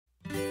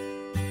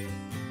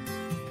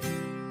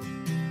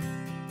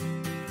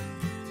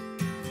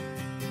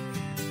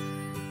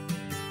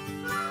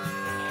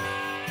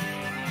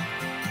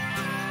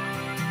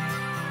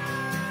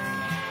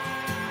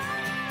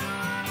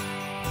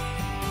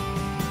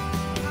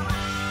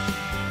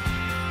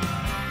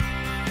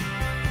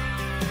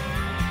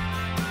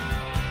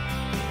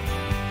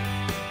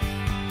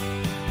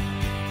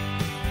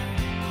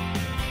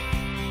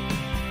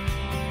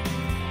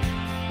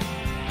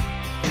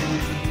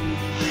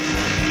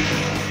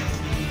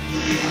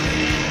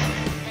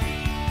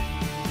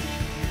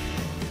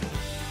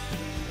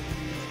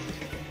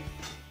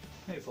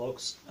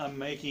folks, I'm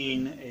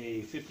making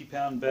a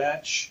 50-pound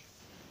batch.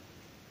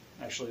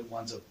 Actually, it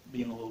winds up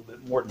being a little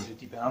bit more than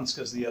 50 pounds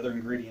because of the other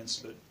ingredients,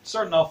 but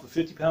starting off with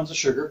 50 pounds of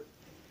sugar,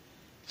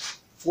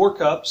 4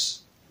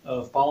 cups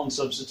of pollen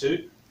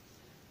substitute.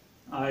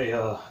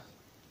 I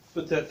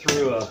put that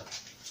through a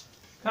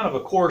kind of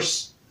a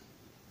coarse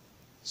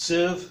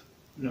sieve,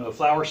 a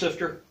flour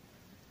sifter,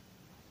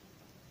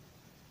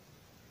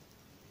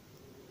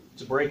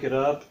 to break it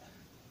up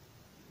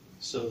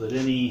so that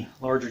any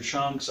larger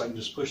chunks I can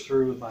just push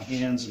through with my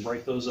hands and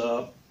break those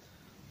up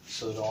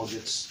so it all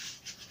gets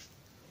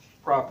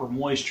proper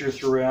moisture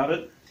throughout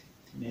it.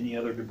 And any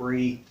other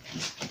debris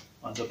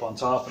ends up on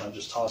top and I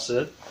just toss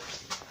it.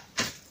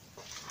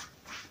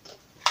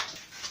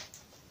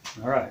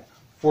 Alright,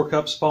 4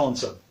 cups pollen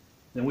sub.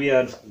 Then we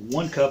add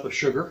 1 cup of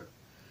sugar.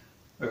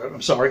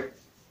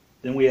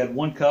 Then we add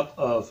 1 cup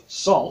of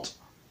salt.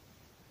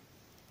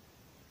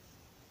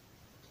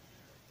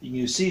 You can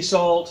use sea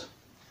salt,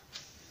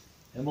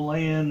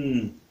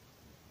 Himalayan,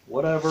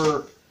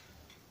 whatever.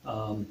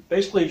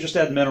 Basically, just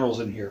add minerals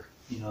in here.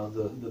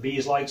 The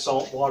bees like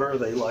salt water.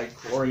 They like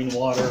chlorine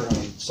water.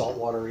 Salt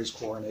water is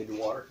chlorinated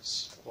water.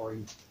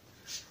 Chlorine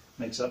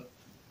makes up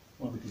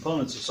one of the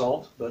components of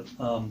salt. But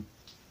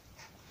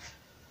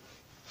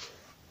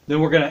then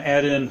we're going to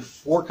add in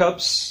 4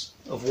 cups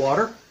of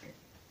water.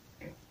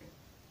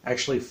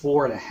 Actually,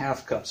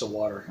 4.5 cups of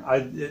water.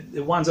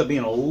 It winds up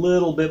being a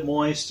little bit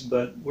moist,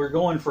 but we're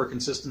going for a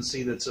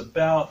consistency that's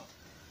about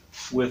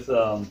with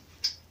a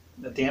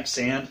damp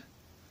sand.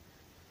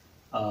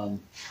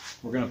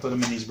 We're going to put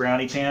them in these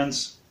brownie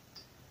pans.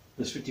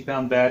 This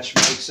 50-pound batch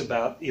makes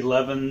about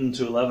 11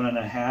 to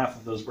 11.5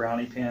 of those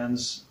brownie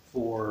pans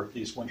for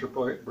these winter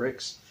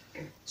bricks.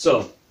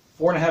 So,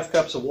 4.5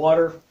 cups of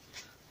water,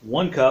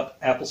 1 cup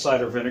apple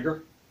cider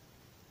vinegar.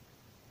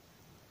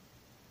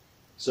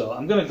 So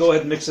I'm going to go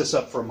ahead and mix this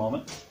up for a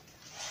moment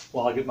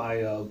while I get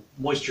my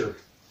moisture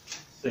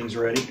things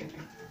ready.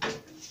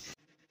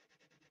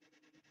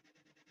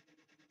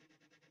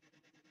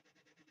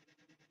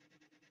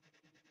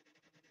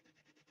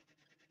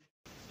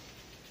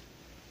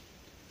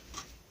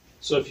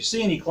 So if you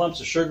see any clumps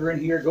of sugar in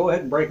here, go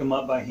ahead and break them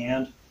up by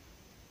hand.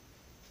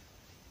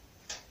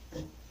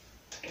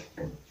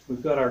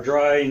 We've got our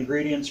dry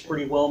ingredients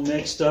pretty well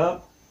mixed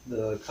up.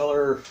 The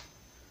color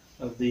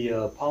of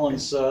the pollen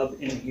sub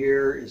in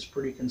here is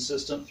pretty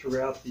consistent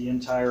throughout the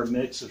entire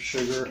mix of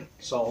sugar,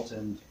 salt,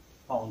 and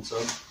pollen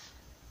sub.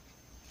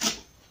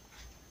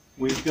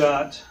 We've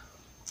got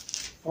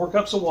 4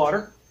 cups of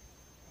water,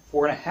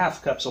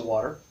 4.5 cups of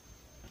water.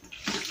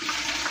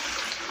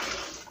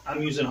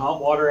 I'm using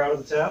hot water out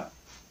of the tap.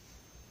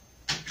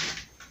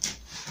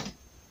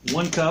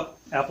 1 cup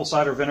apple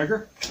cider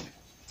vinegar.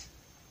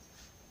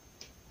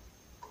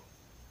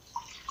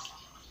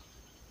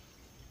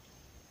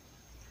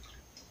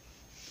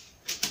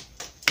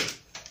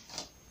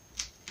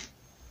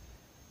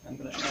 I'm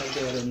going to add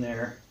that in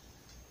there.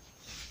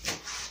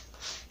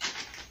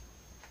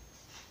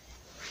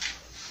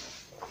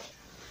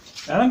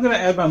 And I'm going to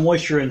add my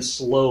moisture in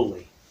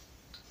slowly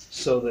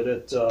so that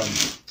it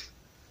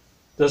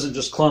doesn't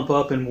just clump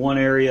up in one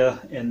area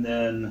and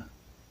then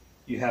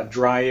you have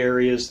dry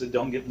areas that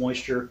don't get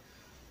moisture.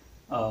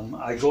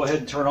 I go ahead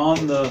and turn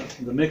on the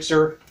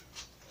mixer,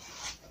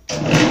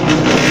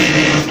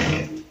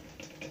 and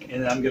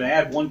I'm going to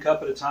add 1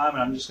 cup at a time,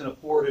 and I'm just going to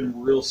pour it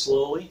in real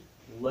slowly.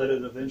 Let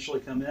it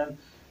eventually come in.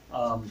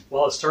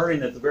 While it's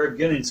turning, at the very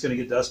beginning, it's going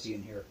to get dusty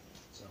in here.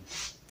 So.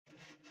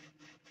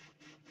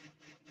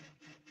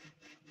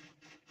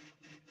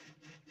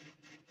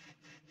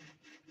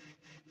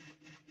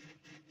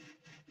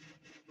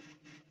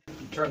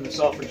 Turn this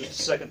off for just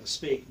a second to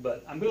speak,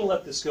 but I'm going to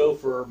let this go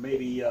for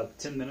maybe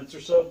 10 minutes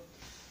or so.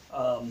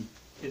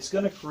 It's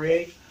going to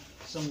create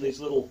some of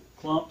these little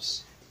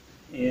clumps,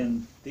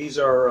 and these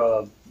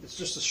are, it's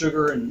just the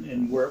sugar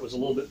and where it was a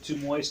little bit too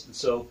moist, and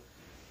so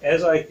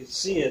as I can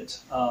see it,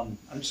 I'm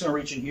just going to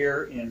reach in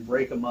here and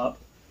break them up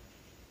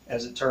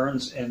as it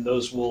turns, and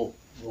those will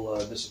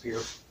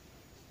disappear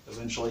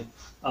eventually.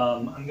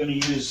 I'm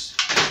going to use,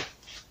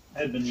 I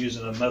had been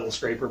using a metal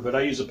scraper, but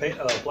I use a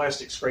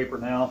plastic scraper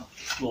now,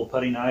 a little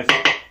putty knife.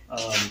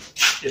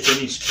 If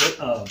any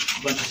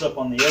bunches up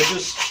on the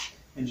edges,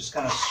 and just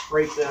kind of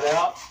scrape that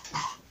out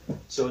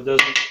so it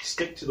doesn't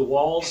stick to the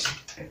walls.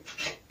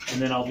 And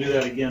then I'll do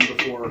that again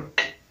before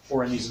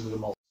pouring these into the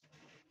mold.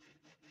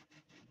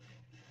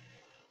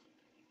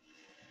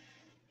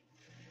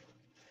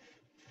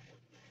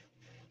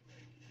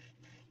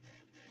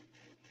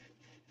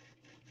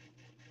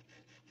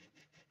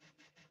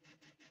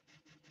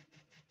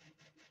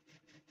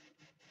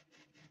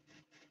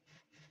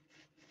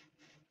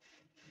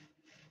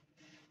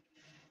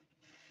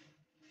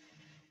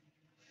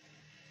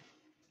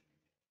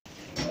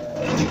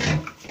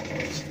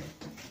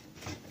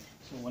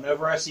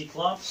 Whenever I see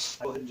clumps,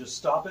 I go ahead and just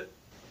stop it.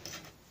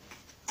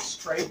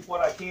 Scrape what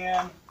I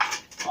can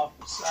off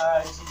the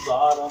sides and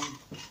bottom,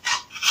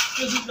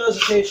 because it does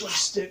occasionally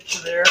stick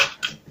to there.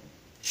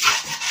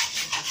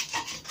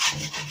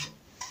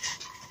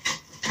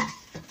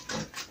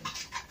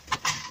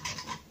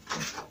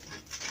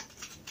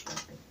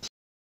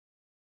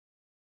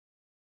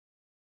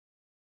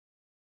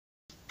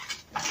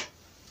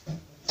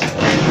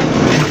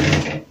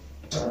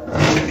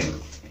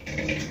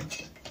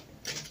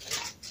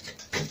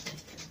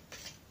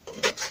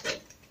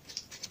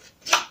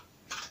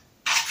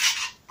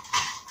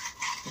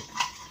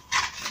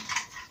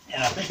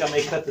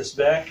 may cut this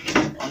back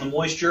on the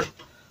moisture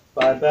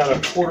by about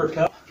 1/4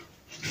 cup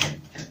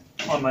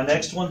on my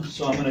next one.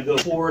 So I'm going to go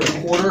 4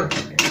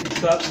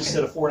 1/4 cups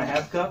instead of 4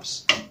 1/2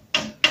 cups.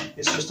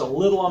 It's just a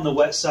little on the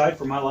wet side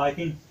for my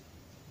liking,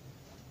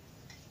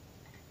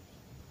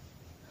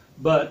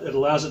 but it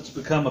allows it to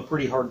become a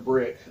pretty hard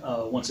brick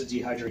once it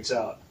dehydrates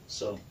out.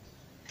 So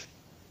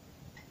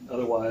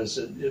otherwise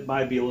it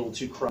might be a little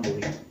too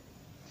crumbly.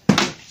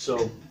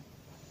 So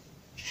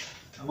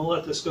I'm going to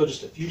let this go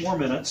just a few more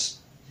minutes.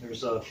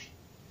 There's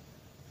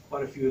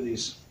quite a few of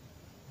these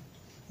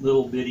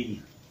little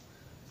bitty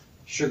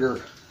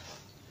sugar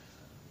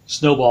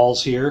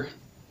snowballs here.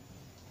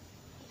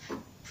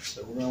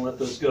 So we're going to let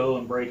those go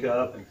and break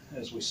up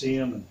as we see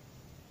them.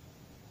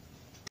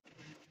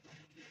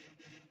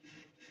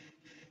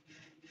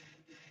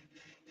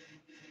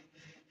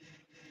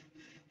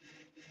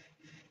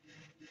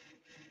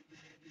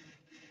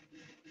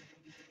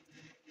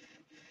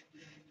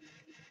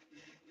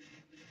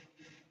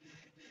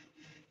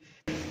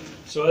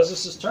 So as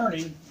this is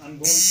turning, I'm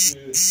going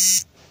to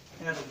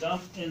have it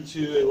dump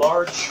into a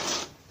large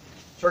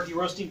turkey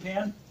roasting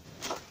pan.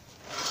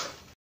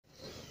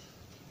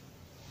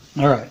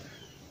 All right.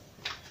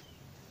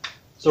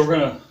 So we're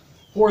going to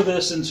pour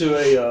this into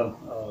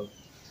a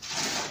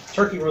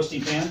turkey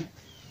roasting pan.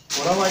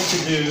 What I like to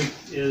do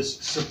is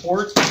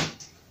support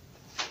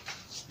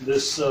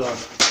this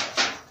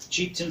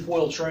cheap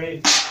tinfoil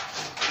tray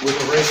with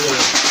a regular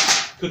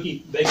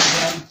cookie baking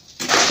pan.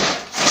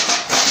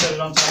 Set it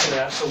on top of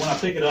that, so when I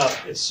pick it up,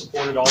 it's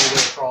supported all the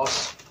way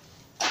across,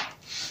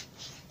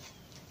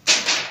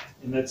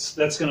 and that's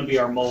going to be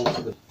our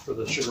mold for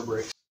the sugar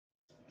bricks.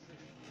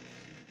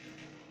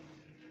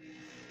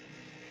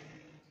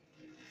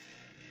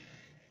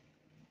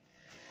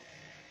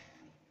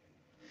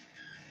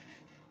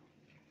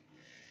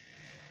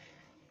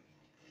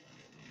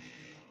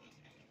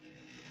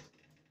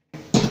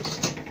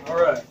 All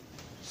right,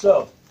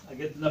 so I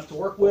get enough to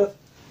work with.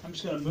 I'm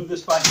just going to move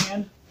this by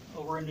hand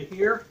over into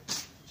here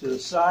to the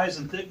size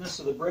and thickness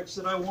of the bricks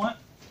that I want.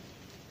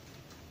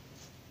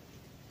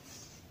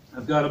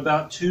 I've got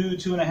about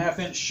 2.5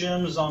 inch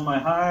shims on my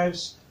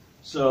hives,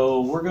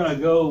 so we're going to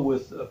go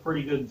with a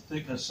pretty good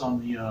thickness on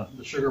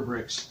the sugar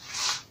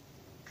bricks.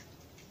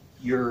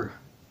 Your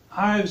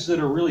hives that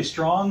are really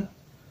strong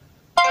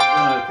are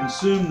going to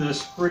consume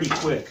this pretty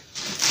quick.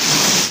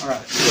 All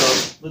right,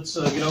 so let's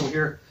get over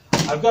here.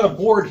 I've got a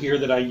board here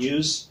that I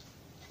use.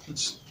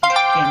 Let's put the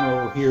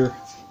camera over here.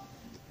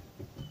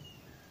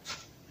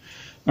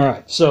 All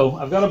right, so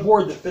I've got a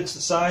board that fits the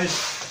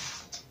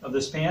size of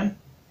this pan.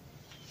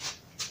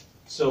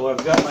 So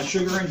I've got my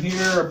sugar in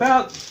here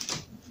about,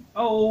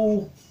 a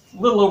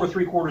little over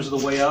 3/4 of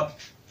the way up.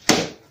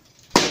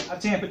 I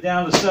tamp it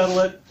down to settle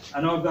it.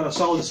 I know I've got a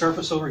solid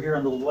surface over here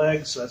on the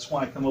leg, so that's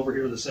why I come over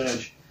here to this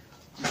edge.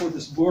 I put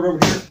this board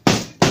over here.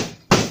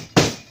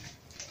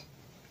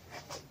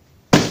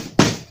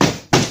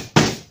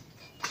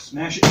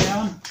 Smash it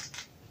down.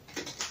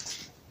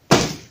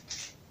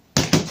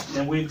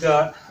 And we've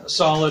got a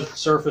solid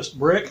surfaced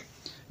brick,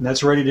 and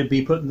that's ready to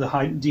be put in the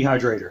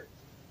dehydrator.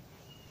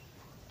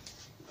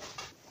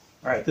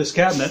 All right, this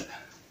cabinet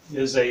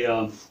is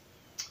it's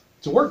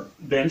a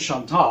workbench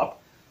on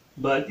top,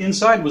 but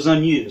inside was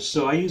unused,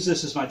 so I use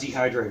this as my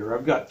dehydrator.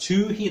 I've got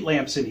 2 heat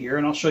lamps in here,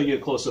 and I'll show you a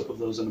close-up of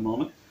those in a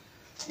moment,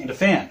 and a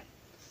fan.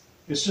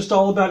 It's just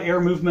all about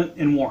air movement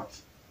and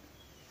warmth.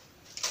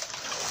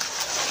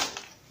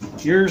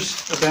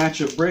 Here's a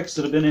batch of bricks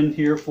that have been in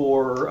here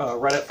for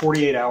right at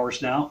 48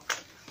 hours now.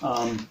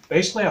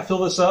 Basically, I fill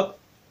this up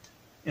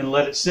and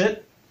let it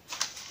sit.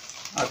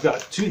 I've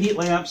got 2 heat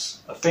lamps,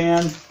 a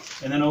fan,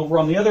 and then over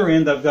on the other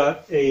end, I've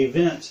got a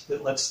vent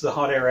that lets the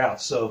hot air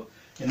out. So,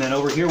 and then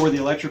over here where the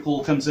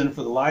electrical comes in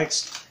for the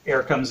lights,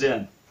 air comes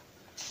in.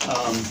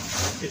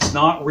 It's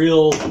not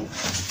real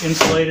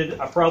insulated.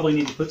 I probably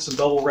need to put some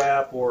bubble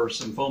wrap or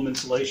some foam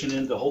insulation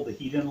in to hold the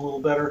heat in a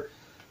little better.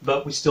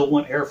 But we still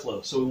want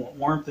airflow, so we want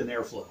warmth and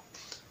airflow.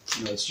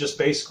 You know, it's just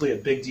basically a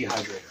big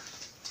dehydrator.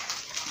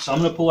 So I'm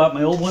going to pull out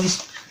my old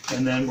ones,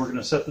 and then we're going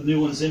to set the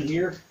new ones in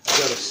here. I've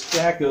got a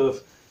stack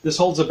of, this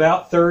holds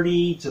about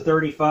 30 to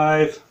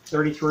 35,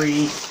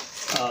 33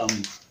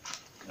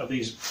 of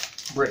these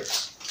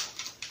bricks.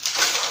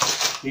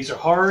 These are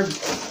hard.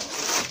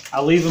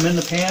 I leave them in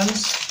the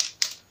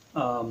pans.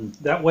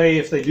 That way,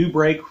 if they do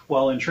break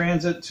while in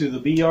transit to the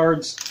bee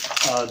yards,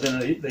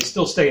 then they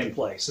still stay in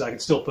place. I can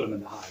still put them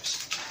in the hives.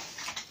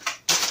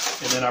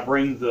 And then I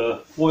bring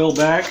the foil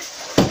back and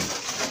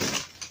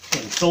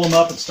fill them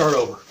up and start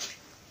over.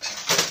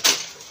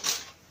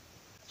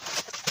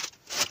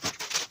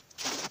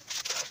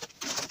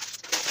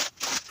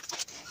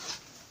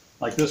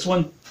 Like this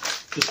one,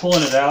 just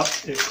pulling it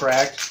out, it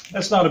cracked.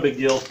 That's not a big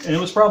deal. And it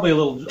was probably a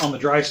little on the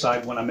dry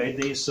side when I made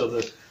these, so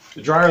the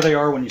drier they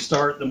are when you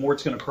start, the more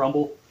it's going to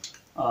crumble.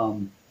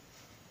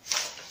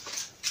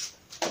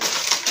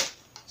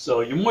 So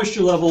your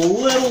moisture level a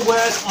little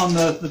wet on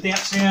the damp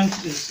sand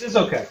is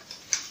okay.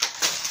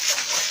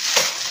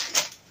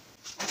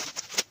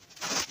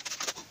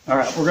 All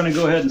right, we're going to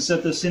go ahead and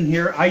set this in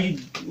here.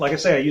 Like I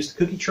say, I used the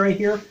cookie tray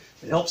here.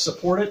 It helps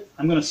support it.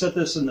 I'm going to set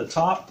this in the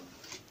top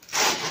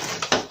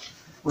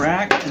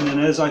rack, and then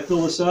as I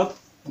fill this up,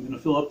 I'm going to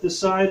fill up this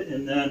side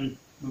and then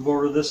move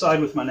over to this side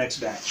with my next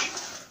batch.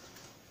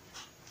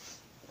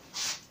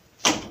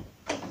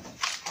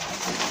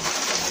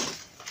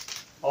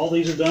 All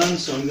these are done,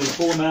 so I'm going to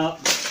pull them out.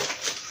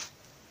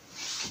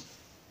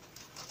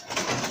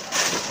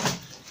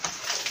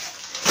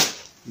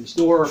 This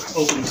door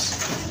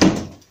opens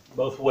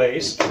both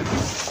ways.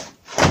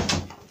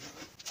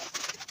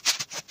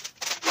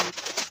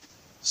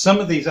 Some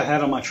of these I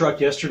had on my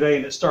truck yesterday,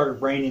 and it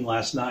started raining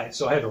last night,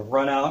 so I had to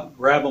run out,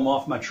 grab them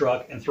off my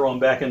truck, and throw them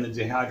back in the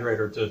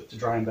dehydrator to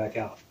dry them back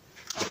out.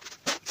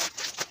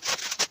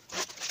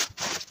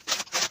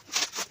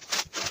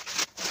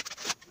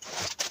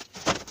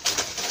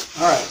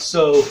 All right,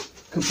 so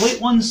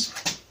complete ones.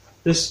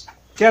 This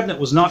cabinet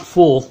was not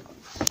full,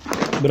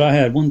 but I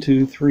had 1,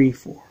 2, 3,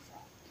 4, 5,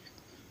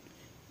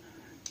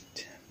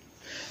 10.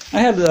 I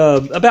had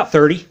about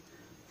 30.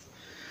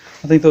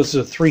 I think those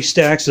are 3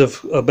 stacks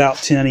of about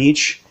 10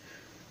 each,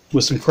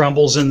 with some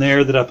crumbles in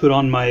there that I put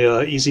on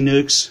my Easy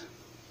Nukes.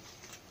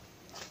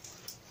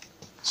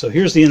 So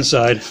here's the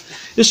inside.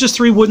 It's just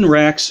 3 wooden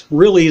racks,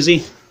 real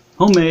easy,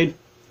 homemade,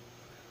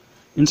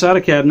 inside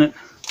a cabinet.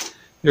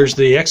 There's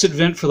the exit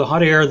vent for the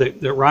hot air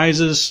that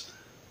rises.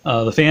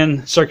 The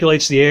fan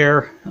circulates the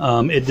air.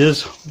 It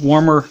is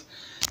warmer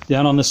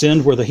down on this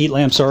end where the heat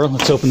lamps are.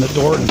 Let's open the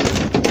door and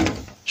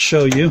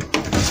show you.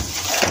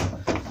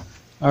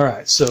 All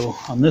right, so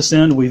on this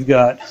end we've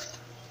got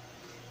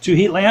 2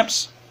 heat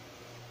lamps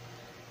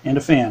and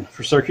a fan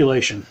for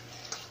circulation.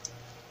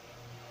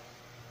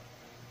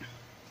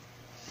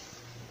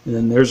 And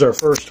then there's our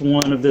first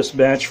one of this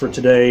batch for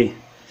today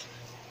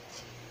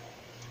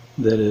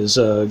that is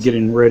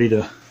getting ready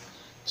to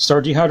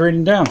start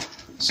dehydrating down.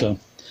 So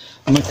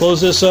I'm going to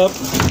close this up,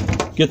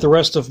 get the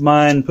rest of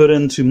mine put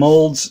into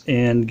molds,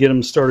 and get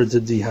them started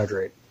to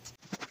dehydrate.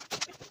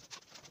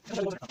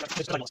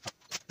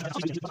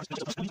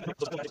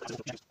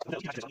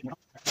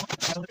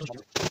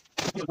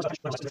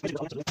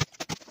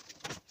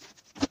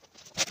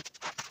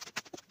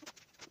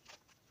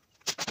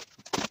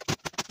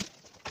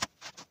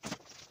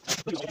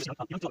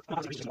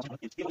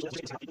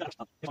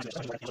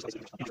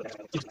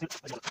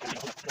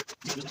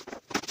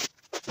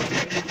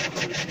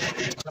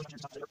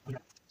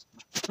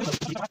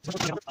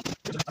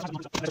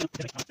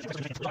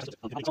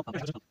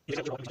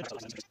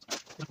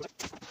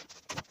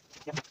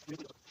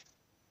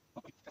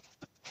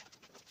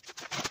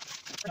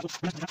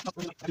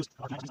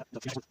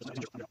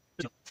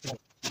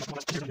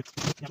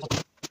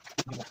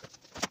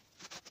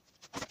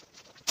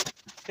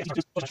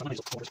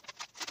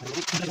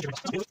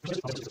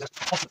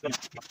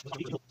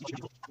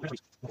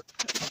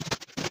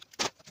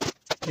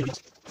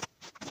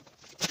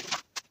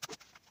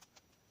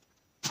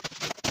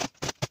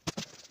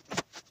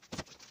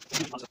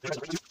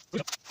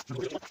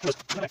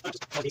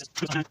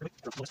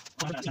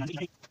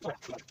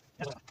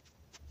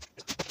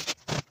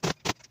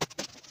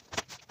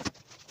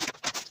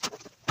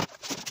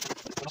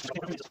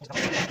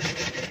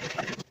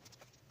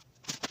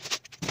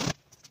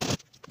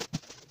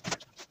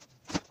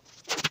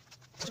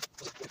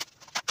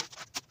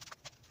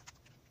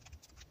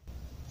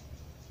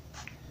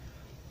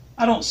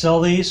 I don't sell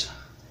these.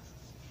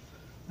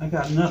 I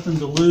got nothing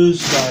to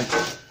lose by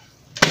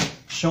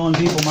showing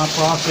people my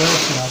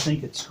process, and I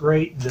think it's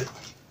great that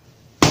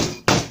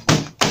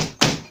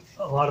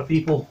a lot of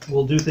people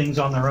will do things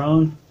on their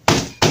own.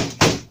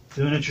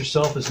 Doing it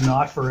yourself is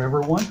not for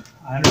everyone.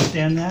 I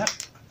understand that.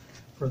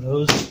 For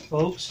those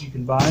folks, you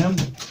can buy them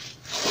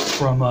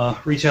from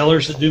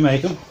retailers that do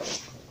make them.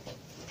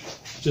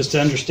 Just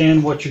to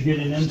understand what you're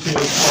getting into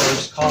as far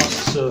as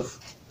costs of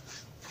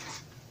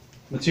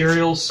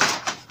materials,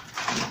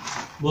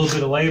 a little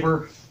bit of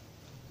labor,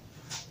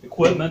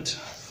 equipment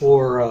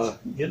for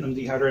getting them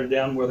dehydrated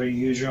down, whether you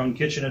use your own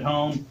kitchen at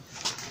home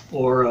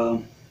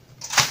or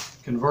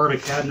convert a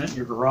cabinet in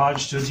your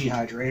garage to a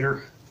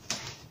dehydrator.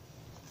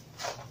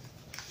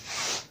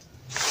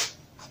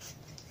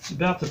 It's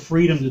about the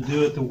freedom to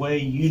do it the way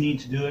you need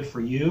to do it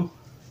for you.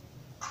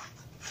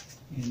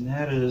 And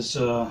that is,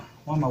 on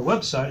my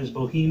website is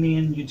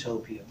Bohemian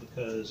Utopia,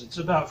 because it's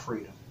about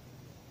freedom.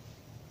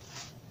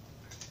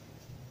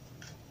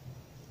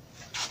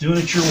 Doing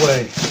it your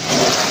way.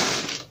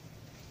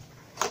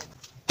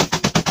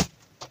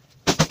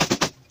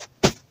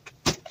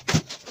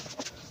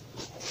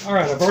 All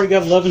right, I've already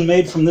got 11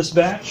 made from this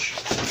batch.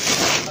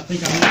 I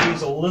think I'm going to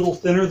use a little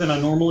thinner than I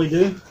normally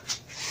do.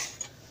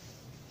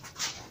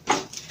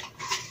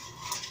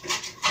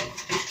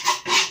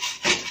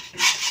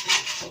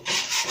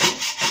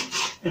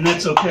 And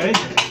that's okay.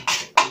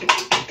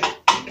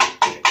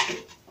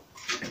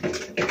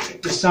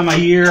 This time of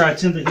year, I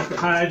tend to hit the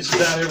hives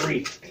about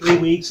every 3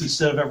 weeks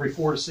instead of every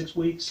 4 to 6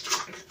 weeks.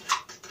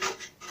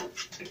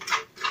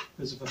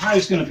 Because if a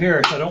hive's going to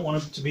perish, I don't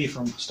want it to be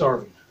from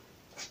starving.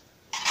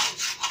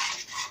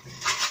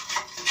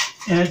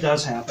 And it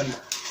does happen.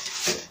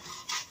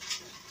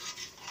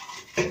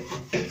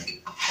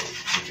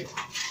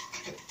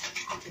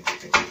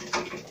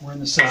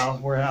 the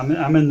south, where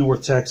I'm in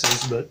North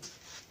Texas, but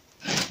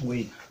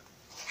we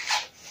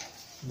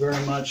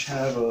very much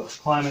have a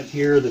climate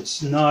here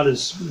that's not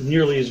as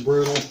nearly as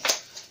brutal.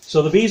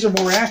 So the bees are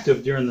more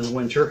active during the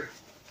winter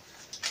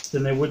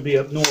than they would be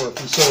up north.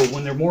 And so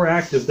when they're more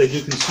active, they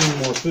do consume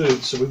more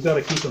food, so we've got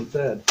to keep them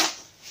fed.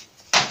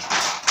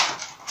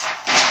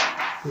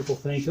 People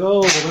think,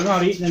 oh, well, they're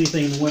not eating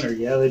anything in the winter.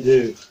 Yeah, they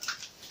do.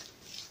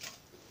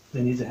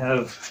 They need to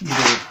have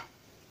either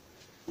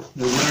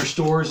the winter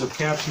stores of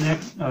capped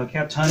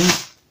honey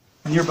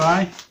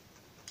nearby,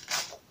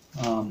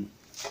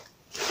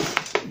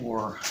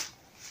 or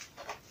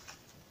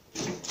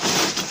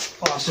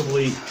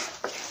possibly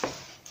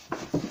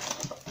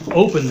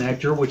open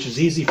nectar, which is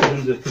easy for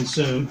them to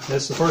consume.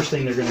 That's the first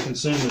thing they're going to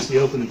consume, is the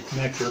open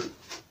nectar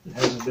that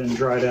hasn't been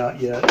dried out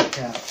yet.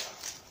 Capped.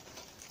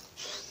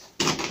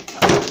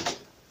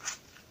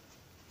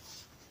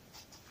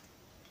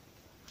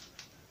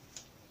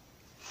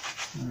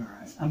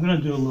 Alright, I'm going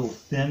to do a little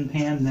thin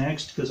pan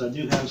next because I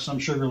do have some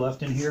sugar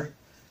left in here.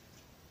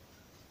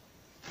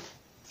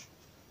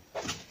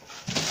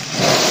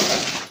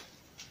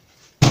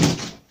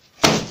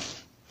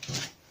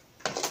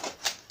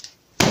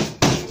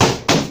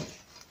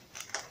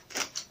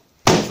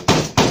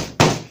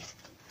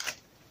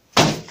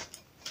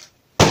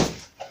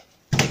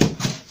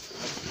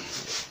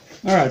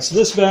 Alright, so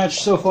this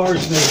batch so far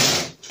is made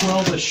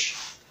 12-ish,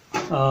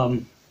 a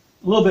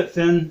little bit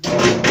thin.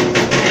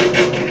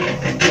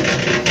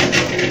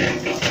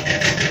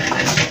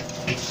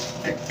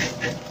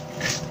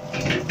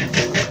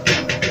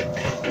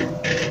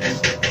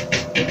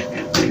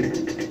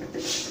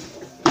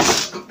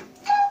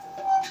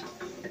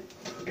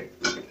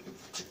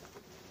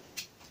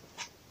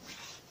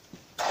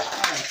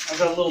 I've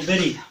got a little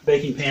bitty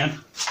baking pan.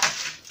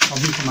 I'll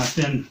do for my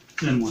thin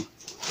one.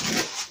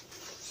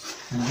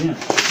 And again,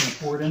 I'm going to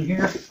pour it in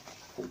here.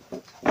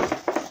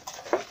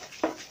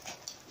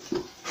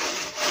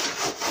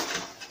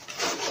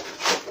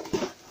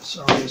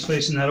 Sorry, I was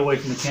facing that away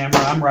from the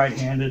camera. I'm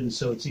right-handed, and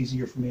so it's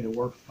easier for me to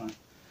work with my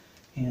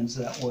hands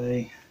that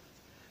way.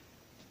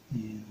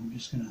 And we're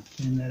just going to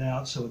thin that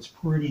out so it's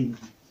pretty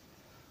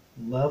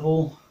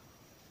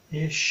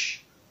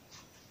level-ish.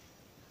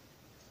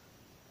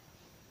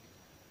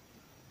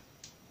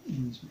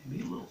 Ends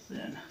maybe a little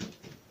thin.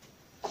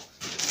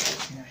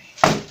 Okay.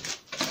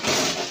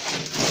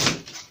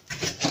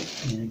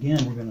 And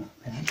again, we're going to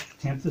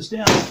tamp this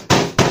down.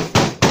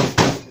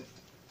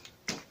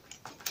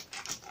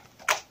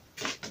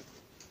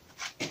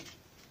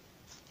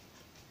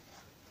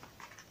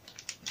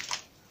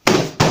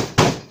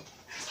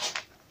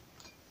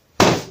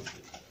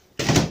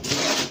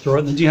 Throw it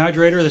in the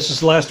dehydrator. This is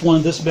the last one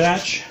of this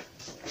batch.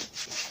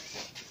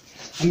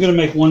 I'm going to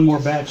make one more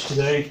batch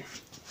today.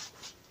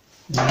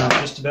 And I'm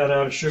just about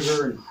out of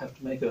sugar and have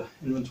to make an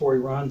inventory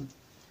run.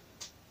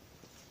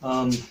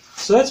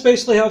 So that's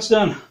basically how it's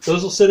done.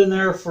 Those will sit in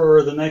there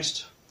for the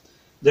next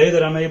day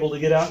that I'm able to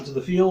get out into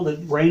the field. It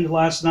rained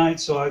last night,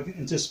 so I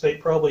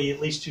anticipate probably at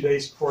least 2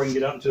 days before I can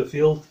get out into a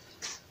field.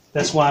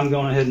 That's why I'm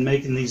going ahead and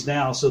making these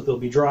now, so that they'll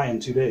be dry in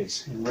 2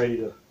 days and ready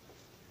to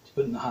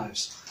put in the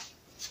hives.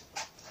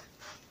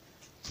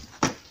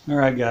 All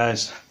right,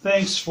 guys.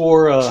 Thanks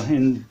for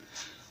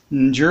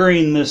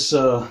enduring this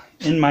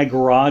in my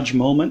garage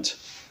moment,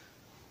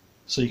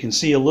 so you can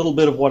see a little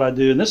bit of what I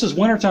do. And this is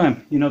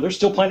wintertime. You know, there's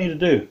still plenty to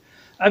do.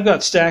 I've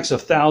got stacks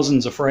of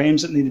thousands of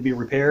frames that need to be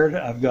repaired.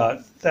 I've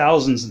got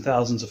thousands and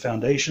thousands of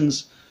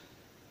foundations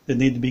that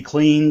need to be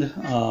cleaned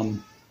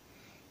and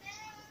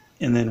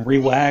then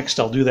re-waxed.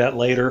 I'll do that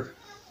later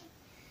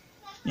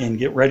and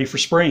get ready for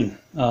spring.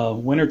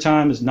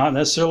 Wintertime is not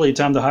necessarily a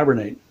time to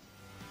hibernate.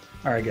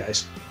 All right,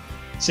 guys.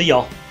 See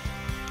y'all.